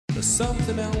the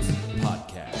Something Else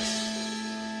Podcast.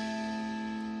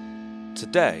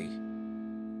 Today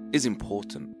is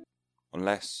important,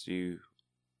 unless you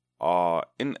are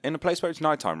in a place where it's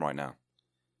nighttime right now,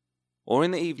 or in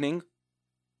the evening.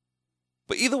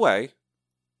 But either way,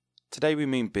 today we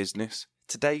mean business.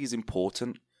 Today is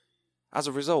important. As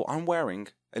a result, I'm wearing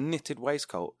a knitted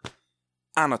waistcoat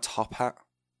and a top hat.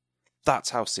 That's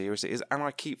how serious it is. And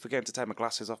I keep forgetting to take my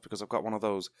glasses off because I've got one of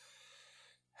those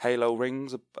halo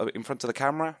rings in front of the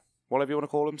camera, whatever you want to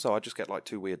call them. So I just get like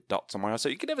two weird dots on my eyes, so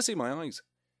you can never see my eyes.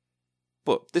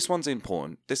 But this one's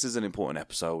important. This is an important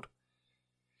episode.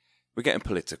 We're getting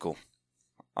political.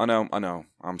 I know.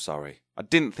 I'm sorry. I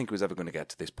didn't think it was ever going to get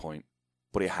to this point,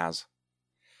 but it has.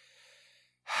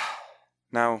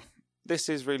 Now, this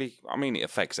is really, it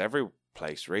affects every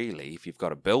place, really, if you've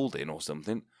got a building or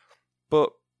something.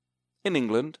 But in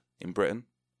England, in Britain,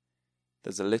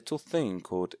 there's a little thing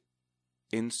called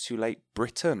Insulate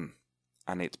Britain,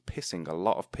 and it's pissing a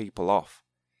lot of people off.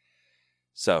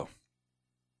 So,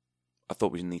 I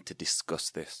thought we need to discuss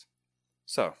this.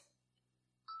 So,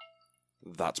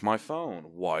 that's my phone.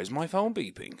 Why is my phone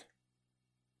beeping?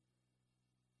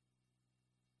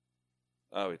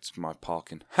 Oh, it's my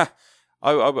parking. Ha!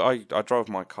 I drove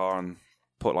my car and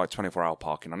put like 24-hour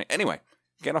parking on it. Anyway,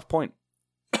 getting off point.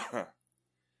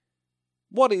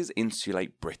 What is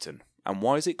Insulate Britain? And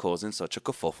why is it causing such a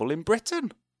kerfuffle in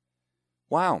Britain?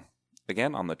 Wow.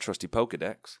 Again, on the trusty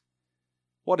Pokédex.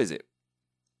 What is it?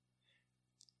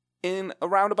 In a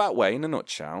roundabout way, in a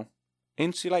nutshell,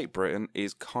 Insulate Britain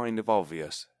is kind of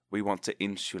obvious. We want to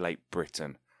insulate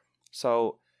Britain.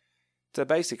 So, to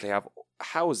basically have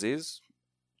houses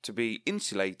to be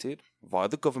insulated via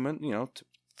the government, to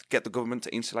get the government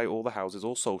to insulate all the houses,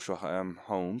 all social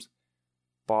homes,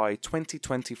 by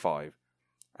 2025.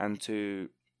 And to,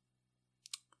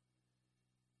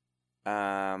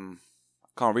 I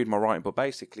can't read my writing, but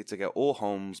basically to get all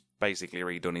homes basically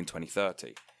redone in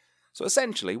 2030. So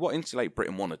essentially, what Insulate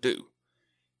Britain want to do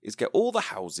is get all the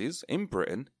houses in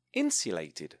Britain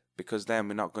insulated, because then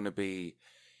we're not going to be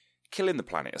killing the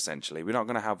planet, essentially. We're not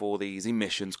going to have all these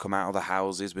emissions come out of the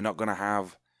houses. We're not going to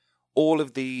have all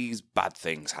of these bad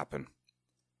things happen.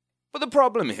 But the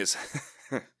problem is,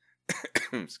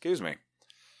 excuse me.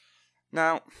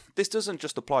 Now, this doesn't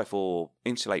just apply for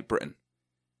Insulate Britain.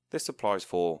 This applies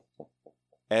for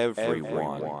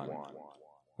everyone.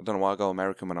 I don't know why I go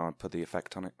American when I put the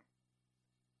effect on it.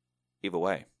 Either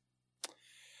way.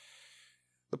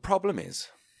 The problem is,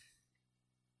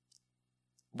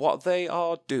 what they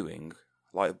are doing,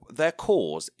 like their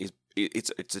cause is,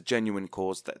 it's a genuine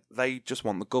cause that they just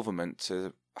want the government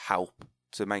to help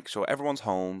to make sure everyone's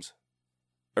homes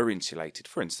are insulated.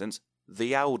 For instance,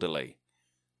 the elderly.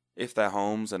 If their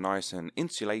homes are nice and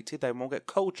insulated, they won't get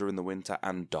cold during the winter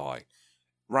and die.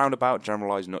 Roundabout,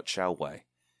 generalised nutshell way.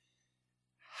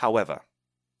 However,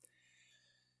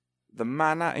 the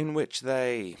manner in which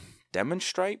they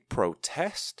demonstrate,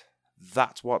 protest,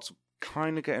 that's what's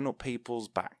kind of getting up people's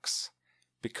backs.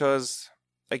 Because,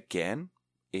 again,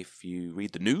 if you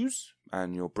read the news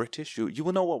and you're British, you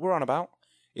will know what we're on about.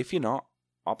 If you're not,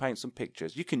 I'll paint some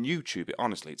pictures. You can YouTube it,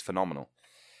 honestly, it's phenomenal.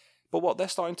 But what they're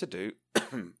starting to do,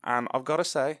 and I've got to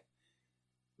say,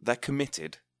 they're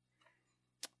committed.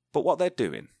 But what they're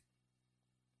doing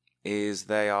is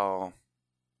they are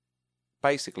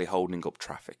basically holding up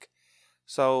traffic.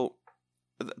 So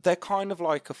they're kind of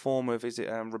like a form of,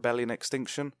 rebellion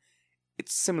extinction?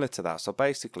 It's similar to that. So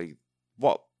basically,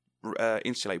 what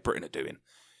Insulate Britain are doing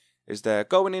is they're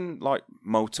going in like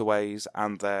motorways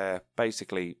and they're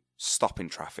basically stopping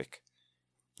traffic.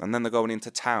 And then they're going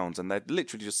into towns and they're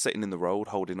literally just sitting in the road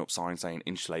holding up signs saying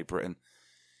Insulate Britain.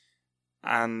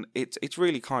 And it's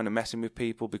really kind of messing with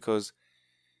people because,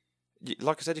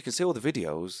 like I said, you can see all the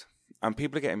videos and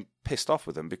people are getting pissed off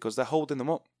with them because they're holding them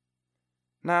up.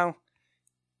 Now,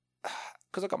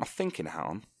 because I got my thinking hat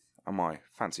on and my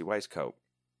fancy waistcoat,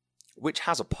 which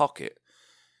has a pocket.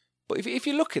 But if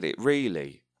you look at it,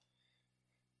 really,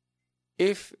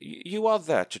 if you are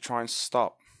there to try and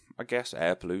stop, I guess,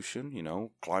 air pollution,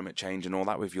 climate change and all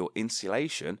that with your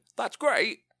insulation, that's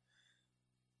great.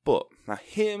 But, now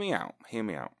hear me out.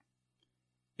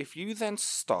 If you then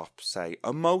stop, say,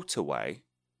 a motorway,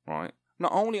 right,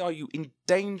 not only are you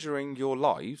endangering your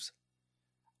lives,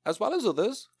 as well as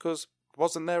others, because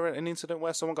wasn't there an incident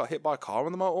where someone got hit by a car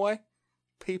on the motorway?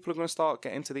 People are going to start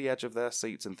getting to the edge of their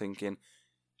seats and thinking,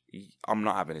 I'm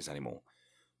not having this anymore.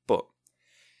 But,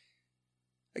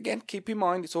 again, keep in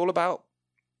mind, it's all about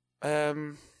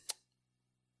what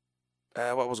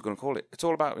was I going to call it? It's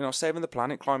all about, saving the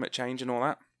planet, climate change and all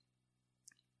that.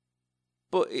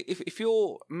 But if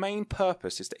your main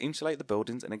purpose is to insulate the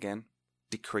buildings, and again,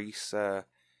 decrease the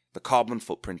carbon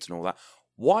footprint and all that.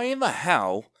 Why in the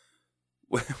hell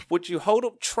would you hold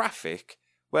up traffic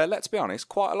where, let's be honest,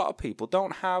 quite a lot of people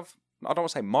don't have, I don't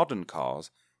want to say modern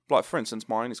cars, like for instance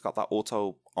mine, it's got that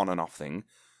auto on and off thing,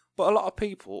 but a lot of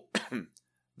people,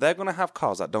 they're going to have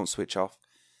cars that don't switch off.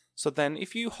 So then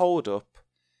if you hold up,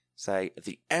 say,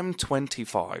 the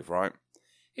M25, right?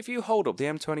 If you hold up the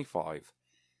M25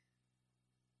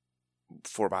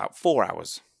 for about 4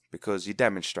 hours, because you're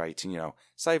demonstrating,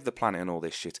 save the planet and all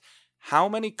this shit, how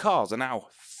many cars are now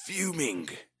fuming?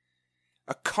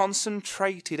 A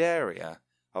concentrated area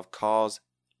of cars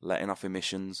letting off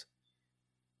emissions.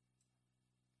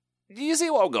 Do you see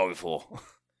what I'm going for?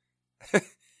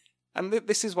 And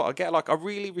this is what I get. Like, I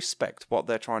really respect what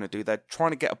they're trying to do. They're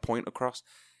trying to get a point across.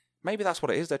 Maybe that's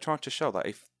what it is. They're trying to show that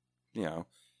if,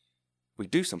 we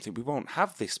do something, we won't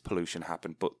have this pollution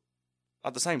happen. But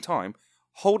at the same time,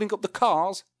 holding up the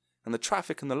cars and the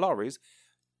traffic and the lorries,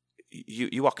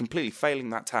 you are completely failing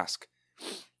that task.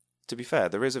 To be fair,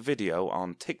 there is a video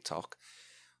on TikTok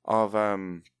of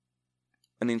an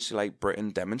Insulate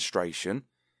Britain demonstration,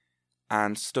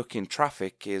 and stuck in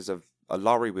traffic is a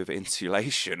lorry with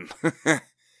insulation.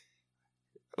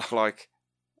 Like,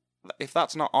 if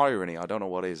that's not irony, I don't know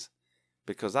what is,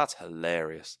 because that's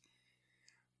hilarious.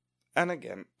 And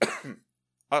again,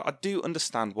 I do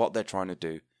understand what they're trying to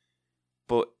do,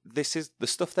 but this is the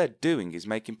stuff they're doing is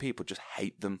making people just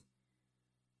hate them.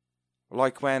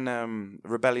 Like when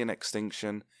Rebellion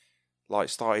Extinction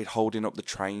started holding up the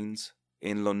trains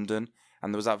in London,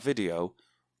 and there was that video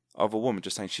of a woman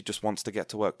just saying she just wants to get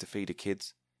to work to feed her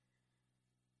kids.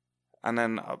 And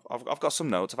then I've got some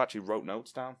notes. I've actually wrote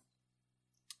notes down.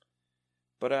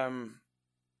 But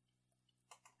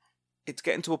it's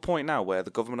getting to a point now where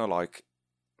the government are like,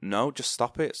 no, just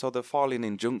stop it. So they're filing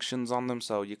injunctions on them,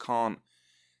 so you can't.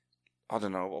 I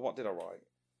don't know. What did I write?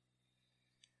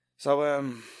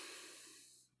 So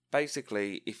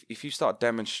basically, if you start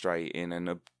demonstrating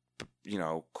and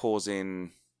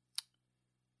causing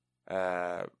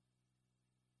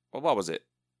what was it?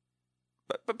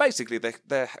 But basically,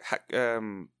 they're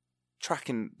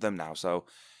tracking them now, so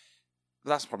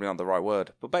that's probably not the right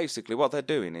word. But basically, what they're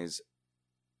doing is,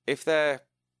 if they're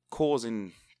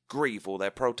causing grief or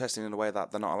they're protesting in a way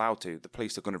that they're not allowed to, the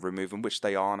police are going to remove them, which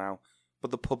they are now.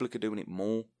 But the public are doing it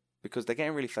more because they're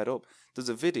getting really fed up. There's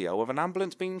a video of an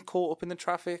ambulance being caught up in the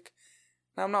traffic.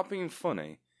 Now, I'm not being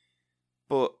funny,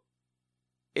 but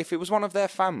if it was one of their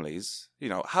families,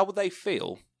 how would they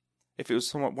feel if it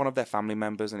was one of their family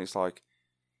members, and it's like,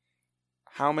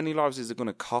 how many lives is it going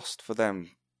to cost for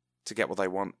them to get what they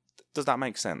want? Does that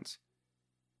make sense?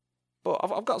 But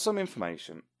I've got some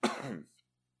information.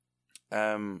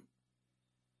 And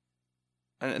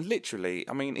literally,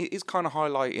 I mean, it is kind of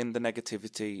highlighting the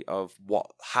negativity of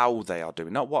how they are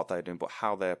doing. Not what they're doing, but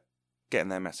how they're getting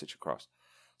their message across.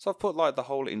 So I've put the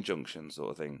whole injunction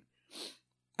sort of thing.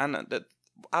 And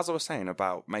as I was saying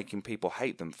about making people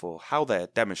hate them for how they're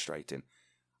demonstrating,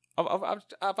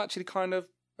 I've actually kind of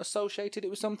associated it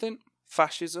with something,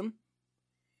 fascism.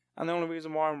 And the only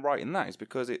reason why I'm writing that is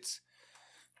because it's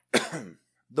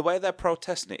the way they're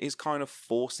protesting it is kind of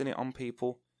forcing it on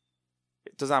people.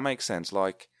 Does that make sense?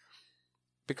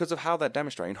 Because of how they're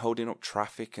demonstrating, holding up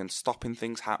traffic and stopping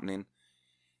things happening,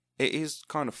 it is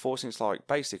kind of forcing. It's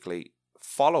basically,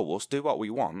 follow us, do what we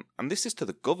want. And this is to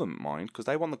the government, mind, because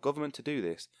they want the government to do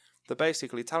this. They're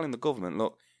basically telling the government,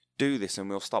 look, do this and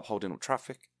we'll stop holding up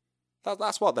traffic.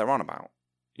 That's what they're on about.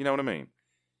 You know what I mean?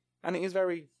 And it is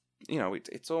very,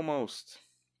 it's almost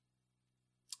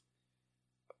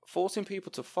forcing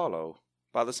people to follow,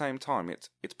 but at the same time, it's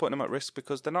putting them at risk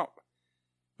because they're not.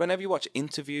 Whenever you watch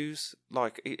interviews,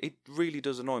 it really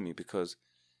does annoy me because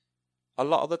a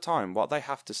lot of the time what they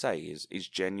have to say is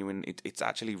genuine. It's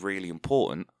actually really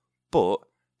important, but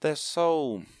they're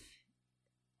so,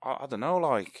 I don't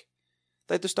know,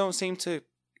 they just don't seem to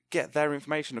get their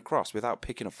information across without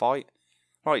picking a fight.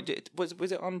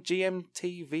 Was it on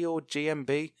GMTV or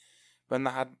GMB when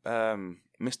they had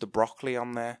Mr. Broccoli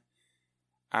on there?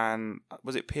 And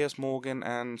was it Piers Morgan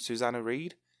and Susanna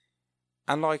Reid?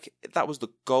 And that was the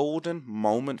golden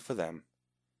moment for them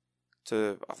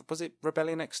was it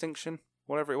Rebellion Extinction?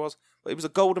 Whatever it was. But it was a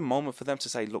golden moment for them to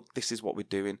say, look, this is what we're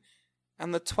doing.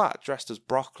 And the twat dressed as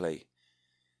Broccoli,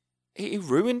 he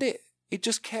ruined it. It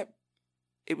just kept,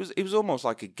 it was almost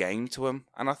like a game to him.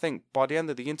 And I think by the end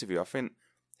of the interview, I think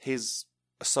his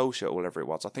associate or whatever it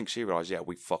was, I think she realised, yeah,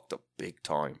 we fucked up big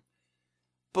time.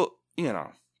 But,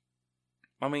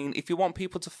 I mean, if you want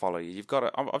people to follow you, you've got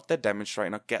to. They're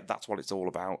demonstrating. I get that's what it's all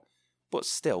about, but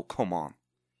still, come on.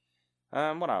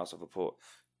 What else have I put?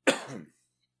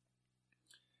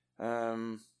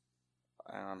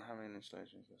 And how many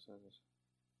installations?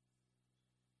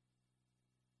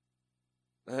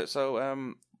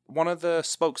 One of the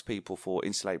spokespeople for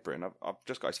Insulate Britain, I've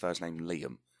just got his first name,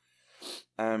 Liam.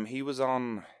 He was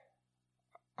on,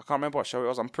 I can't remember what show it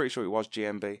was. I'm pretty sure it was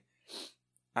GMB,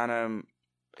 and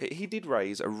he did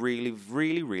raise a really,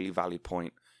 really, really valid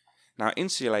point. Now,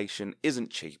 insulation isn't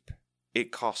cheap.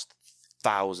 It costs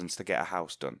thousands to get a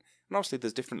house done, and obviously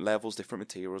there's different levels, different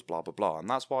materials, blah blah blah, and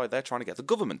that's why they're trying to get the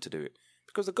government to do it,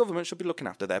 because the government should be looking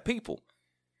after their people.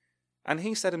 And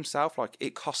he said himself, like,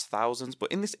 it costs thousands.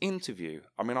 But in this interview,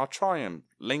 I mean, I'll try and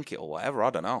link it or whatever, I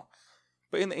don't know.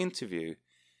 But in the interview,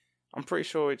 I'm pretty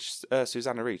sure it's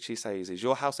Susanna Reid. She says, "Is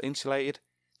your house insulated?"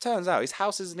 Turns out his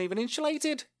house isn't even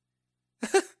insulated.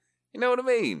 You know what I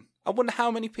mean? I wonder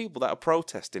how many people that are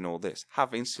protesting all this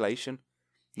have insulation.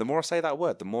 The more I say that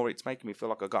word, the more it's making me feel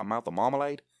like I've got a mouth of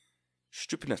marmalade.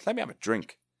 Stupidness. Let me have a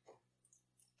drink.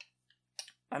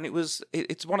 And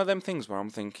it's one of them things where I'm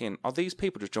thinking, are these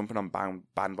people just jumping on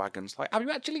bandwagons? Like, have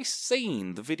you actually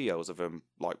seen the videos of them,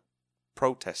 like,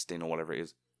 protesting or whatever it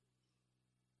is?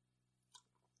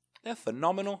 They're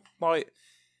phenomenal. Like,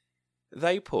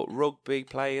 they put rugby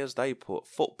players, they put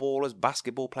footballers,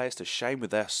 basketball players to shame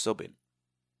with their subbing.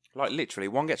 Like, literally,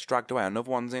 one gets dragged away,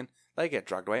 another one's in. They get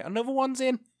dragged away, another one's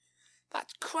in.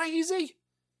 That's crazy.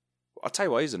 I'll tell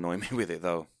you what is annoying me with it,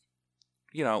 though.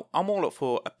 You know, I'm all up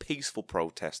for a peaceful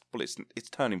protest, but it's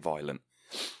turning violent.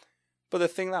 But the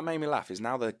thing that made me laugh is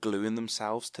now they're gluing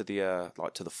themselves to the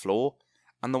to the floor,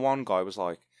 and the one guy was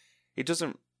like, he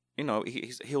doesn't, you know,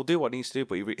 he'll do what he needs to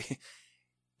do, but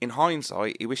in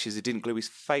hindsight, he wishes he didn't glue his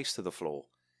face to the floor.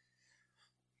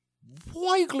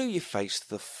 Why glue your face to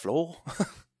the floor?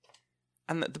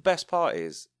 And the best part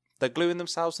is, they're gluing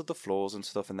themselves to the floors and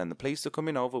stuff, and then the police are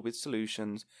coming over with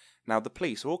solutions. Now, the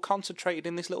police are all concentrated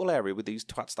in this little area with these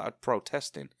twats that are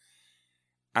protesting.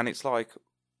 And it's like,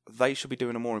 they should be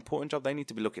doing a more important job. They need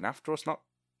to be looking after us, not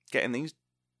getting these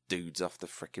dudes off the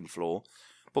frickin' floor.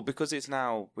 But because it's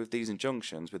now, with these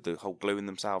injunctions, with the whole gluing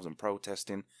themselves and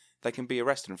protesting, they can be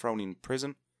arrested and thrown in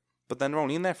prison. But then they're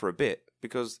only in there for a bit,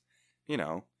 because, you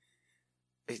know,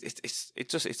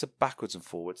 it's a backwards and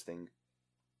forwards thing.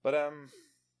 But,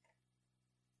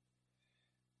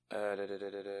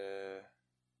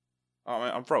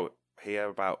 I wrote here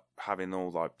about having all,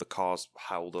 like, the cars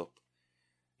held up,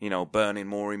 you know, burning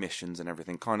more emissions and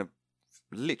everything, kind of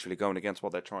literally going against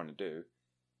what they're trying to do.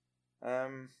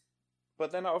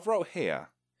 But then I've wrote here,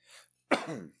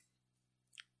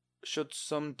 should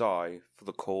some die for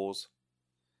the cause?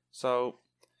 So,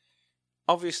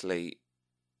 obviously,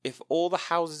 if all the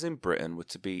houses in Britain were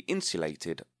to be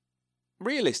insulated,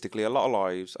 realistically, a lot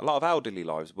of elderly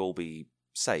lives will be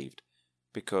saved,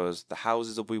 because the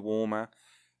houses will be warmer.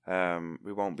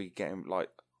 We won't be getting, like,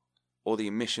 all the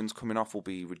emissions coming off will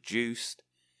be reduced.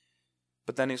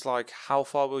 But then it's like, how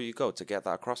far will you go to get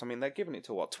that across? I mean, they're giving it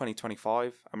to,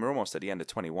 2025? And we're almost at the end of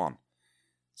 21.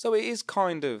 So it is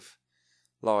kind of,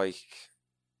 like,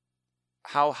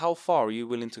 how far are you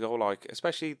willing to go? Like,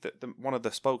 especially one of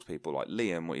the spokespeople, like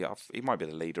Liam, he might be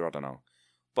the leader, I don't know.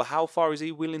 But how far is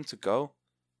he willing to go?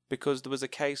 Because there was a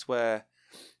case where,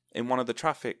 in one of the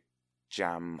traffic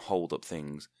jam hold-up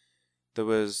things, there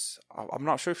was, I'm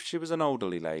not sure if she was an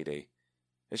elderly lady.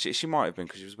 She might have been,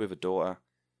 because she was with her daughter.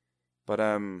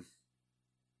 But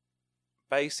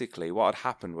basically what had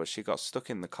happened was she got stuck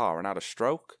in the car and had a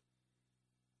stroke.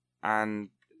 And,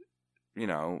 you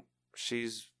know,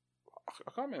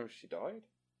 I can't remember if she died.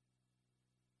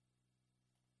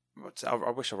 But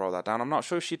I wish I wrote that down. I'm not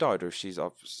sure if she died or if she's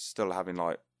still having,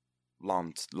 like,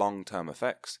 long-term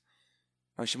effects.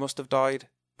 And she must have died.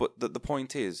 But the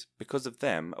point is, because of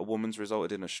them, a woman's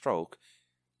resulted in a stroke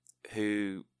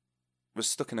who was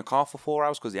stuck in a car for 4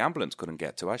 hours because the ambulance couldn't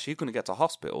get to her. She couldn't get to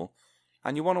hospital.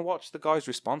 And you want to watch the guy's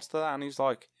response to that, and he's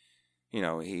like, you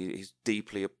know, he's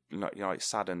deeply,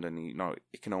 saddened, and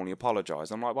he can only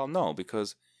apologise. I'm like, well, no,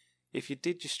 because if you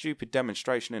did your stupid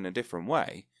demonstration in a different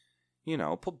way, you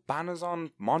know, put banners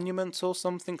on monuments or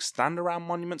something, stand around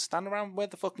monuments, stand around where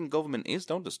the fucking government is.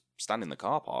 Don't just stand in the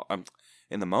car park,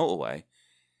 in the motorway.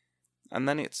 And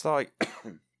then it's like,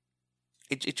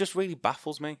 it just really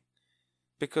baffles me.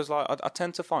 Because, like, I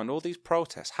tend to find all these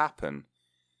protests happen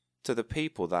to the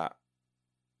people that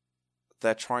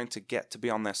they're trying to get to be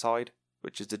on their side,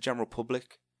 which is the general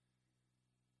public.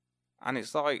 And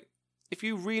it's like, if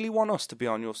you really want us to be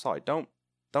on your side, don't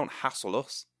hassle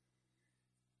us.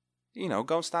 You know,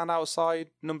 go and stand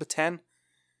outside number 10.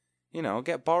 You know,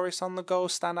 get Boris on the go,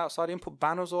 stand outside and put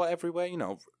banners all everywhere. You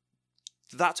know,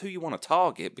 that's who you want to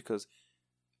target, because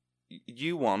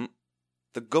you want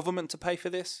the government to pay for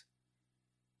this.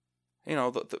 You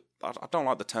know, I don't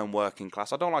like the term working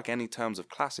class. I don't like any terms of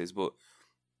classes, but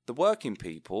the working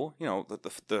people, you know,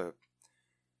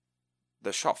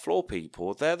 the shop floor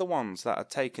people, they're the ones that are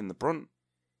taking the brunt.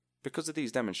 Because of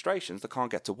these demonstrations, they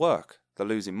can't get to work. They're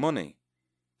losing money.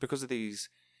 Because of these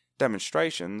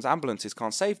demonstrations, ambulances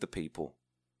can't save the people.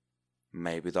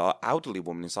 Maybe the elderly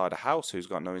woman inside a house who's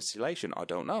got no insulation. I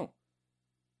don't know.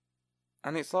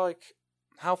 And it's like,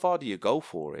 how far do you go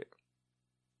for it?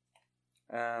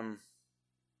 And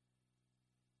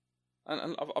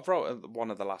I've wrote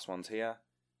one of the last ones here.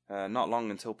 Not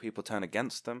long until people turn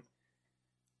against them.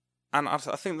 And I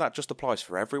think that just applies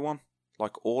for everyone.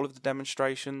 Like, all of the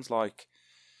demonstrations. Like,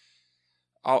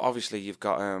 obviously you've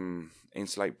got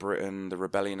Insulate Britain, the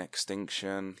Rebellion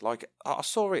Extinction. Like, I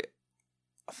saw it,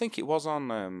 I think it was on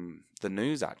the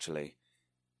news, actually.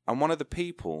 And one of the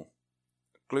people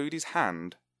glued his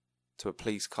hand to a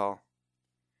police car.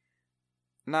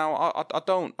 Now,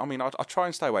 I try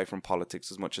and stay away from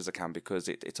politics as much as I can, because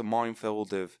it's a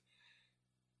minefield of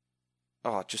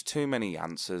just too many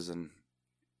answers, and,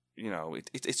 you know,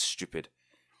 it's stupid.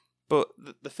 But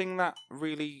the thing that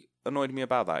really annoyed me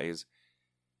about that is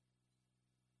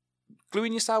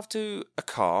gluing yourself to a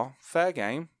car, fair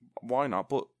game, why not?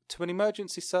 But to an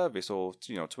emergency service, or,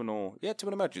 you know, to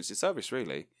an emergency service,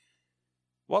 really,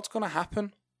 what's going to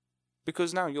happen?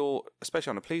 Because now you're,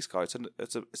 especially on a police car,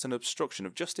 it's an obstruction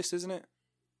of justice, isn't it?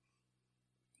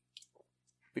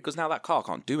 Because now that car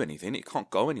can't do anything, it can't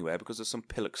go anywhere because there's some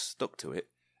pillock stuck to it.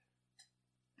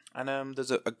 And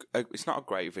there's it's not a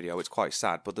great video, it's quite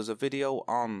sad, but there's a video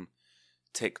on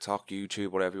TikTok, YouTube,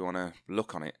 whatever you want to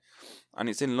look on it, and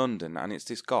it's in London, and it's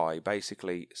this guy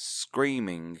basically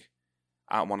screaming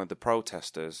at one of the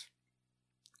protesters,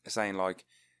 saying, like,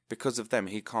 because of them,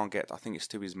 he can't get, I think it's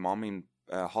to his mum in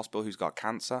hospital who's got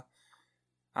cancer,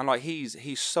 and, like,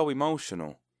 he's so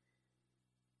emotional,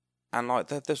 and, like,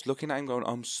 they're just looking at him going,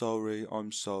 I'm sorry,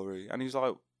 and he's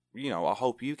like, you know, I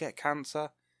hope you get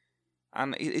cancer.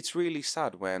 And it's really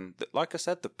sad when, like I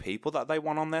said, the people that they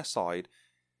want on their side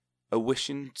are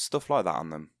wishing stuff like that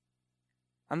on them.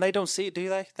 And they don't see it, do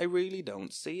they? They really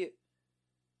don't see it.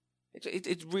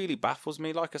 It really baffles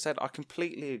me. Like I said, I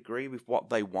completely agree with what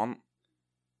they want.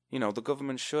 You know, the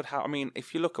government should have... I mean,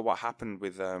 if you look at what happened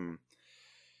with... hang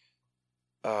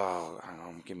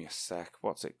on, give me a sec.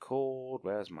 What's it called?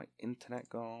 Where's my internet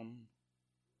gone?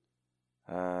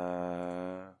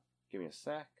 Give me a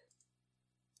sec.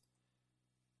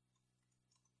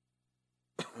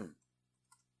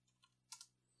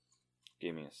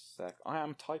 Give me a sec. I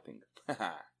am typing.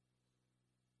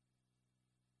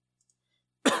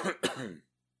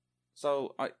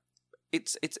 So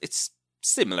it's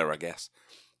similar, I guess,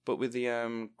 but with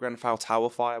the Grenfell Tower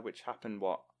fire, which happened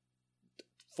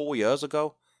 4 years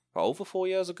ago, or over 4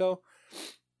 years ago.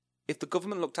 If the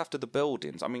government looked after the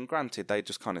buildings, I mean, granted, they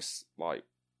just kind of like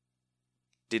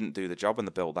didn't do the job and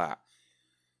they built that.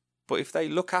 But if they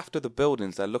look after the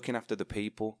buildings, they're looking after the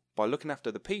people. By looking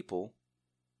after the people,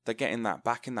 they're getting that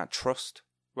back in that trust.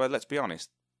 Well, let's be honest,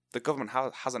 the government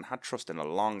hasn't had trust in a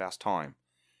long ass time.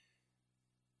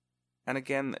 And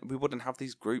again, we wouldn't have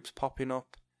these groups popping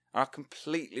up. And I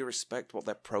completely respect what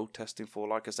they're protesting for.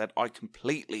 Like I said, I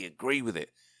completely agree with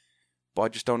it. But I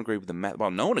just don't agree with the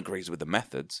well, no one agrees with the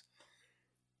methods.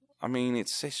 I mean,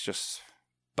 it's just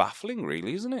baffling,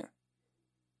 really, isn't it?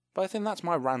 But I think that's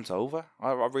my rant over.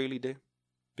 I really do.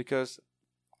 Because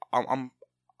I'm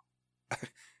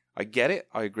I get it.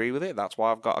 I agree with it. That's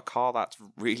why I've got a car that's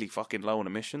really fucking low on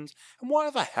emissions. And why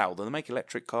the hell do they make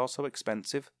electric cars so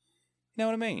expensive? You know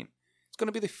what I mean? It's going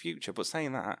to be the future. But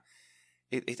saying that,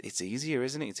 it's easier,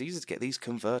 isn't it? It's easier to get these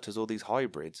converters or these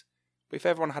hybrids. But if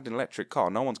everyone had an electric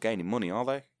car, no one's gaining money, are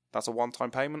they? That's a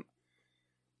one-time payment.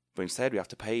 But instead we have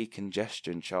to pay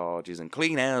congestion charges and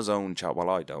clean air zone charge. Well,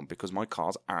 I don't, because my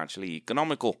car's actually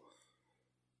economical.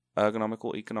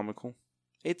 Economical.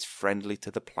 It's friendly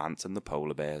to the plants and the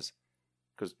polar bears.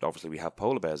 Because obviously we have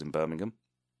polar bears in Birmingham.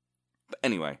 But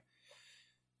anyway,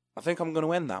 I think I'm going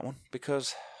to end that one,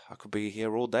 because I could be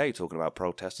here all day talking about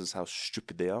protesters, how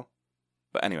stupid they are.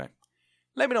 But anyway,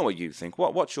 let me know what you think.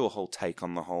 What's your whole take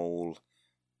on the whole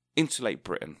Insulate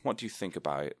Britain? What do you think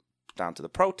about it? Down to the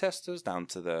protesters, down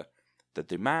to the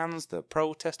demands, the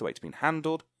protest, the way it's been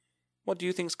handled. What do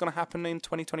you think is going to happen in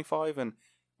 2025 and,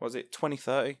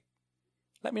 2030?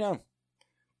 Let me know.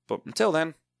 But until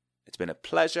then, it's been a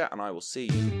pleasure, and I will see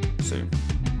you soon.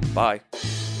 Bye.